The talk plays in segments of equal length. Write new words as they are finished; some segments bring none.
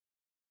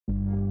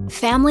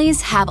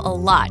Families have a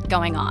lot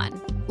going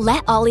on.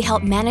 Let Ollie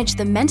help manage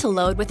the mental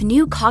load with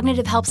new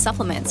cognitive help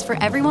supplements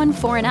for everyone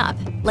 4 and up,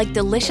 like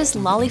delicious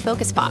Lolly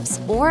Focus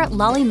Pops or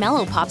Lolly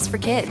Mellow Pops for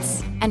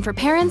kids. And for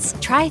parents,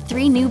 try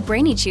 3 new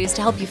Brainy Chews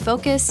to help you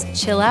focus,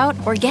 chill out,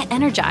 or get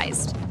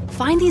energized.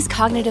 Find these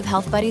cognitive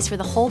health buddies for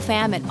the whole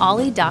fam at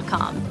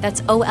ollie.com.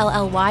 That's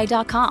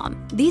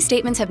OLLY.com. These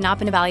statements have not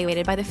been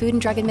evaluated by the Food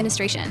and Drug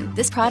Administration.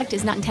 This product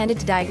is not intended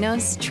to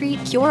diagnose,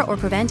 treat, cure, or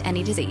prevent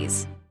any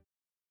disease.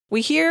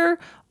 We hear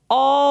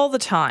all the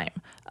time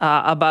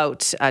about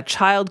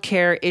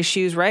childcare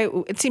issues, right?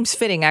 It seems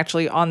fitting,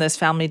 actually, on this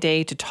Family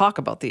Day to talk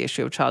about the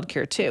issue of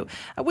childcare, too.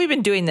 We've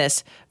been doing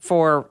this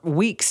for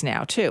weeks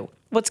now, too.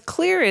 What's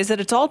clear is that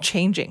it's all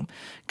changing.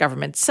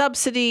 Government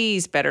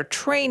subsidies, better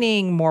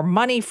training, more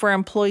money for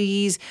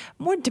employees,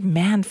 more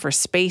demand for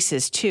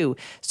spaces, too.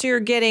 So you're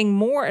getting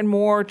more and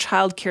more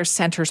childcare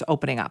centers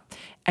opening up.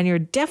 And you're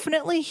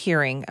definitely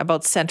hearing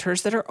about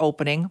centers that are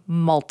opening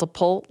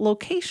multiple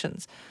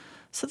locations.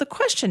 So the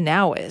question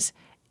now is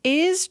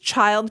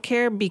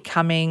childcare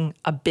becoming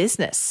a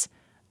business?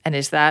 And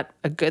is that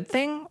a good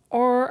thing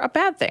or a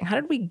bad thing? How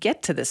did we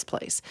get to this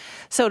place?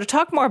 So to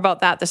talk more about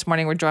that this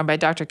morning, we're joined by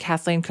Dr.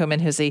 Kathleen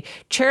Kuhlman, who's the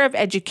Chair of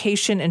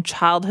Education and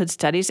Childhood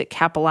Studies at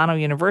Capilano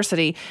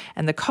University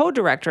and the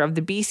co-director of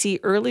the BC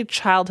Early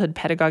Childhood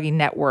Pedagogy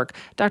Network.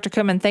 Dr.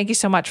 Kuhlman, thank you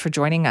so much for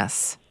joining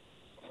us.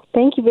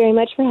 Thank you very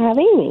much for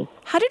having me.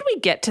 How did we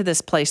get to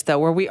this place, though,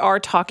 where we are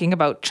talking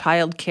about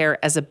childcare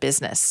as a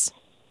business?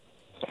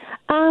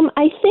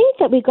 I think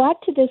that we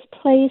got to this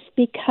place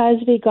because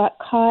we got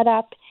caught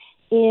up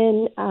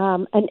in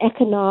an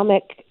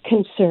economic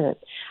concern.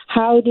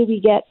 How do we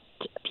get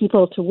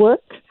people to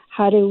work?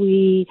 How do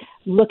we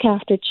look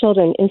after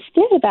children?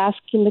 Instead of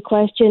asking the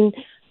question,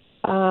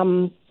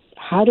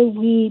 how do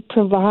we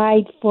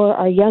provide for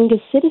our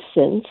youngest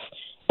citizens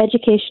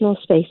educational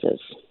spaces?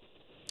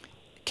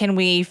 Can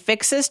we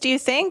fix this, do you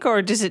think?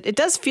 Or does it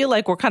does feel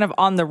like we're kind of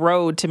on the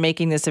road to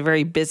making this a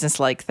very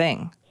business-like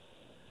thing?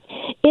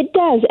 It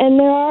does, and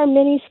there are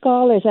many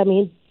scholars. I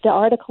mean, the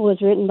article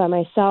was written by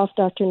myself,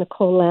 Dr.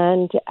 Nicole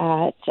Land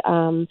at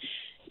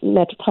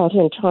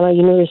Metropolitan Toronto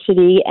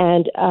University,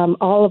 and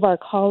all of our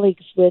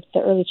colleagues with the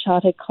Early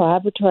Childhood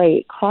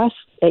Collaboratory across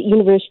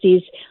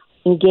universities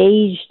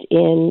engaged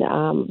in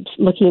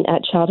looking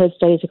at childhood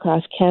studies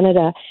across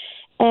Canada.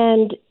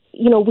 And,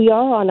 we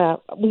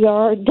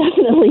are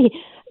definitely,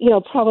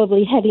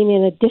 probably heading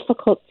in a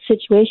difficult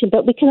situation,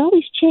 but we can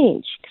always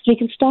change because we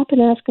can stop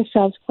and ask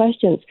ourselves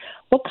questions.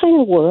 What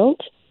kind of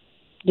world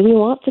do we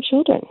want for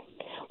children?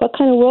 What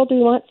kind of world do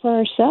we want for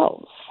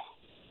ourselves?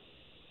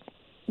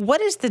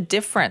 What is the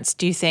difference,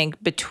 do you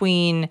think,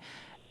 between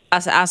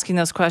us asking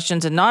those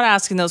questions and not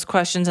asking those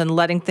questions and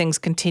letting things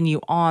continue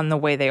on the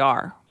way they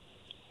are?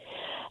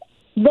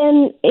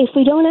 Then if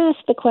we don't ask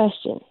the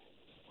question,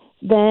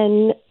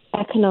 then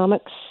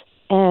economics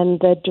and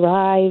the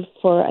drive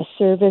for a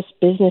service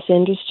business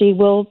industry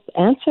will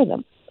answer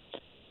them.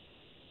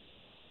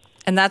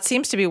 And that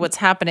seems to be what's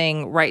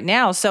happening right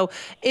now. So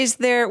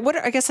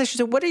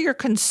what are your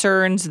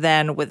concerns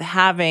then with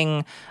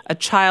having a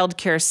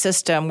childcare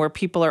system where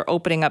people are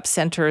opening up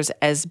centers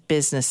as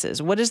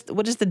businesses? What is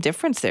the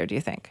difference there, do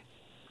you think?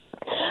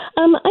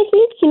 I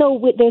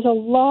think, there's a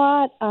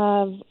lot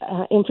of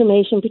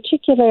information,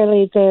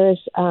 particularly there's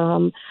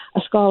a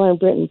scholar in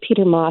Britain,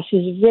 Peter Moss,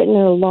 who's written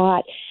a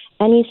lot.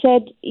 And he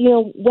said,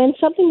 when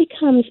something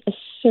becomes a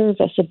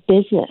service, a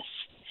business,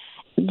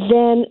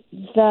 then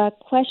the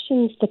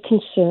questions, the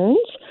concerns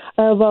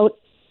are about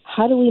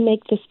how do we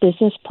make this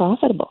business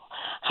profitable?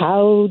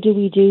 How do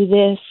we do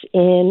this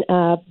in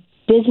a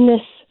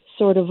business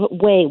sort of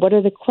way? What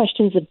are the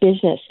questions of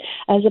business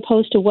as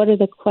opposed to what are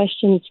the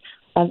questions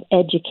of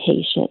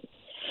education?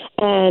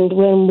 And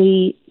when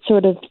we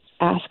sort of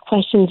ask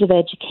questions of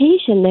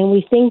education, then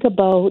we think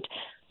about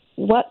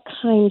what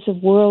kinds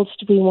of worlds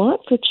do we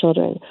want for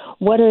children?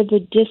 What are the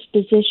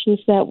dispositions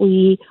that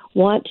we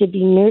want to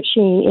be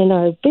nurturing in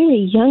our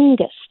very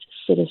youngest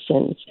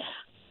citizens?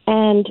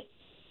 And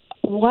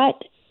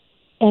what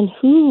and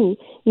who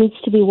needs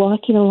to be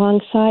walking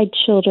alongside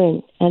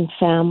children and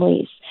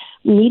families,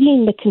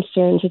 meeting the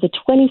concerns of the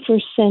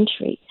 21st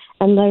century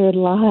and their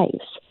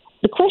lives?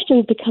 The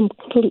questions become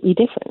completely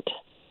different.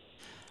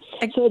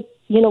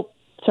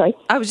 Sorry.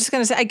 I was just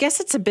going to say, I guess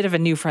it's a bit of a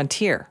new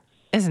frontier,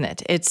 isn't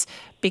it? It's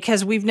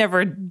because we've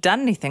never done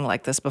anything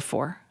like this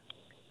before.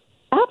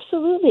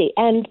 Absolutely.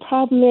 And the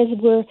problem is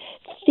we're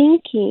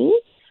thinking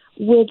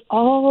with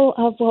all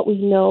of what we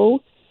know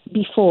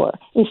before,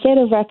 instead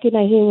of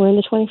recognizing we're in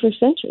the 21st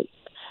century.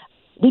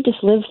 We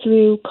just lived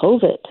through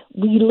COVID.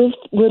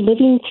 We're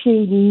living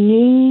through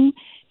new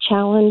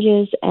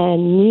challenges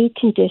and new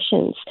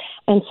conditions.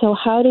 And so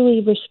how do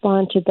we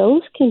respond to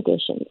those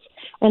conditions?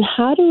 And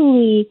how do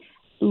we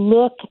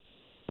look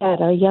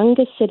at our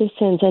youngest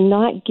citizens and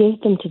not give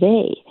them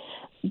today,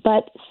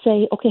 but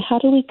say, okay, how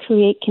do we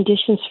create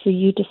conditions for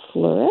you to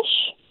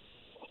flourish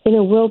in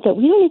a world that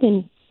we don't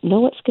even know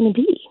what's going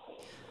to be?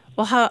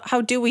 Well,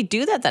 how do we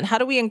do that then? How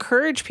do we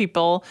encourage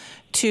people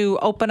to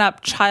open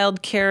up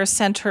child care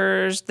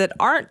centers that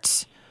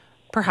aren't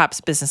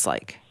perhaps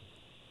businesslike?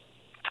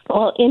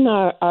 Well, in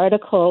our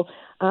article,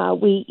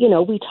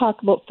 we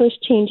talk about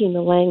first changing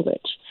the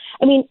language.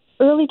 I mean,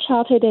 early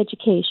childhood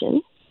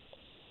education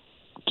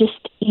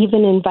just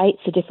even invites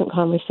a different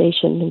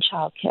conversation than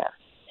childcare.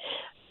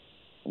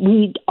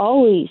 We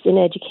always, in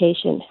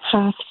education,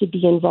 have to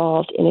be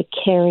involved in a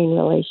caring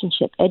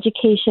relationship.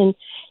 Education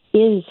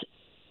is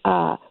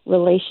a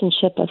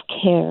relationship of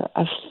care,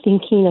 of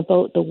thinking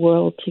about the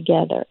world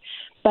together.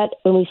 But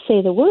when we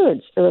say the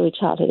words early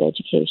childhood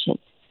education,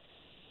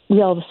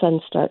 we all of a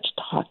sudden start to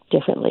talk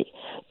differently.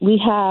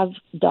 We have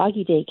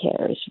doggy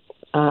daycares.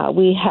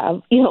 We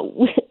have,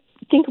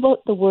 think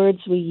about the words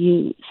we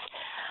use.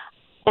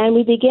 And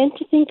we begin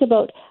to think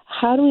about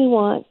how do we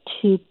want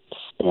to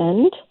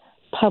spend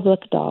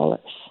public dollars.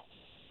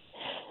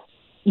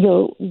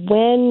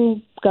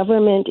 When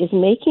government is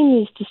making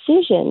these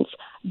decisions,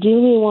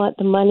 do we want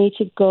the money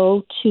to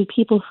go to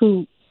people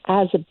who,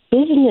 as a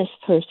business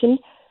person,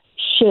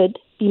 should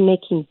be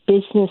making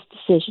business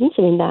decisions?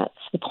 I mean, that's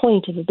the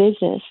point of a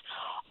business.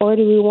 Or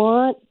do we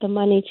want the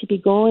money to be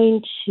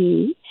going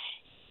to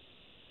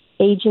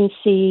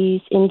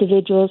agencies,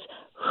 individuals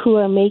who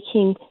are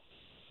making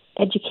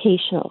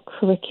educational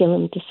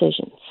curriculum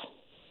decisions?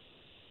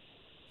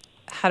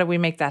 How do we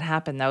make that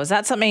happen, though? Is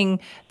that something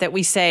that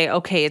we say,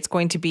 okay, it's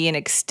going to be an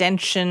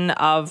extension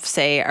of,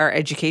 say, our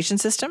education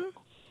system?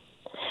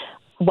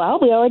 Well,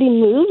 we already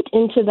moved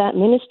into that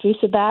ministry,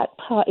 so that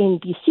in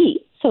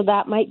BC, so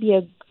that might be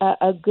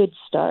a good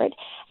start.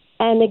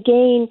 And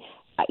again,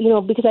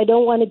 because I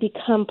don't want to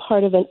become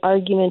part of an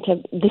argument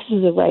of this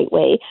is the right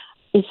way,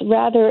 it's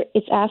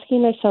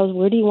asking ourselves,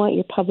 where do you want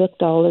your public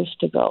dollars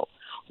to go?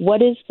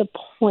 What is the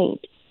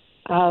point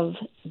of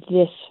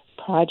this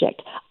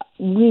project?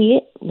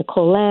 We,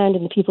 Nicole Land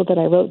and the people that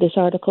I wrote this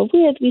article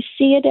with, we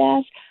see it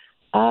as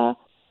a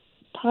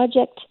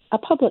project, a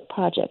public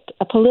project,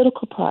 a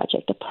political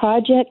project, a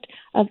project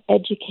of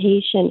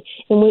education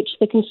in which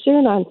the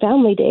concern on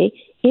Family Day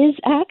is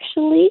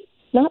actually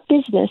not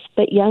business,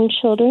 but young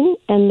children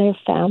and their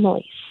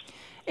families.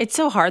 It's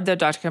so hard, though,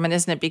 Dr. Kerman,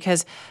 isn't it?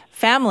 Because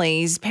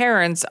families,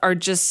 parents are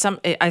just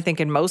I think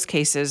in most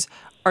cases,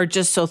 are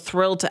just so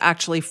thrilled to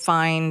actually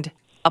find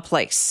a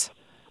place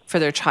for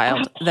their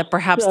child that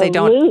perhaps they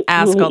don't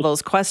ask all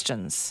those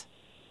questions.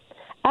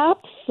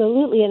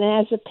 Absolutely. And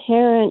as a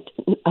parent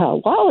a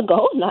while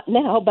ago, not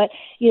now, but,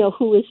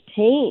 who was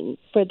paying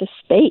for the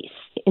space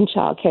in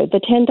childcare, the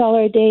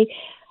 $10 a day,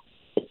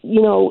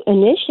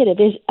 initiative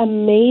is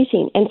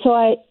amazing. And so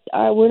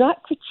we're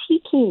not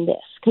critiquing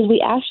this because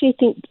we actually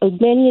think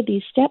many of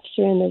these steps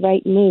are in the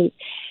right move.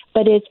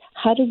 But it's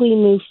how do we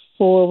move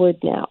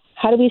forward now?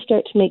 How do we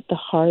start to make the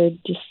hard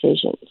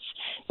decisions?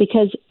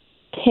 Because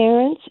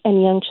parents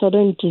and young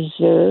children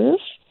deserve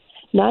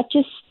not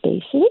just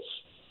spaces,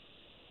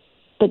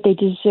 but they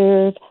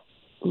deserve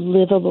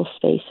livable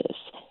spaces.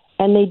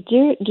 And they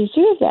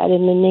deserve that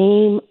in the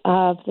name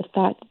of the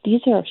fact that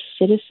these are our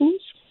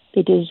citizens.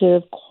 They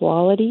deserve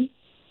quality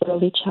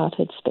early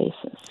childhood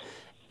spaces.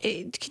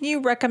 Can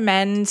you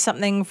recommend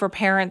something for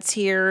parents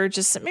here?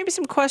 Just maybe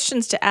some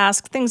questions to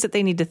ask, things that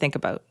they need to think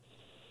about.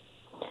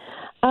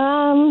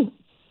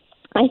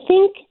 I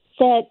think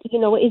that,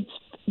 it's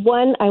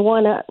one, I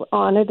want to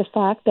honor the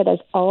fact that as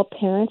all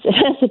parents,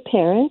 as a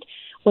parent,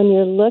 when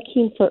you're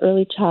looking for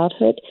early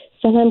childhood,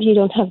 sometimes you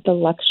don't have the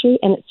luxury,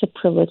 and it's a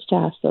privilege to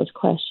ask those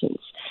questions.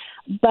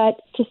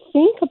 But to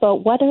think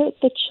about what are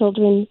the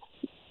children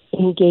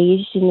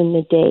engaged in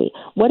the day?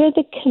 What are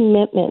the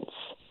commitments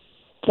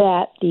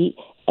that the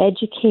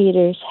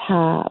educators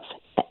have,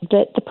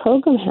 that the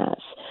program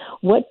has?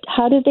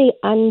 How do they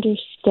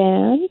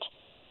understand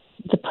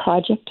the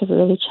project of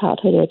early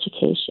childhood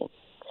education?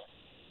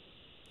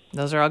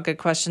 Those are all good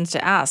questions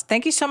to ask.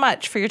 Thank you so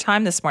much for your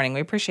time this morning.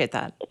 We appreciate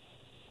that.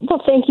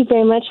 Well, thank you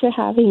very much for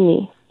having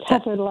me.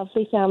 Have a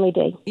lovely Family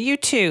Day. You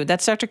too.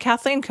 That's Dr.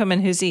 Kathleen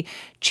Kuhlman, who's the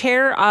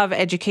Chair of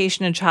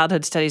Education and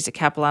Childhood Studies at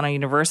Capilano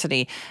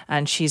University.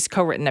 And she's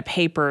co-written a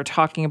paper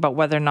talking about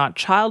whether or not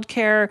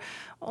childcare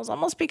has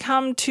almost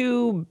become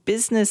too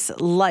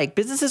business-like.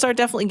 Businesses are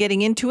definitely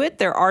getting into it.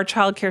 There are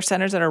childcare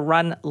centers that are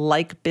run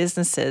like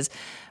businesses.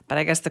 But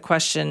I guess the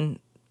question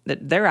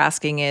that they're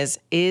asking is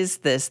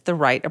this the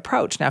right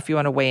approach? Now, if you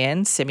want to weigh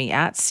in, simi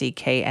at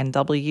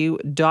cknw.com.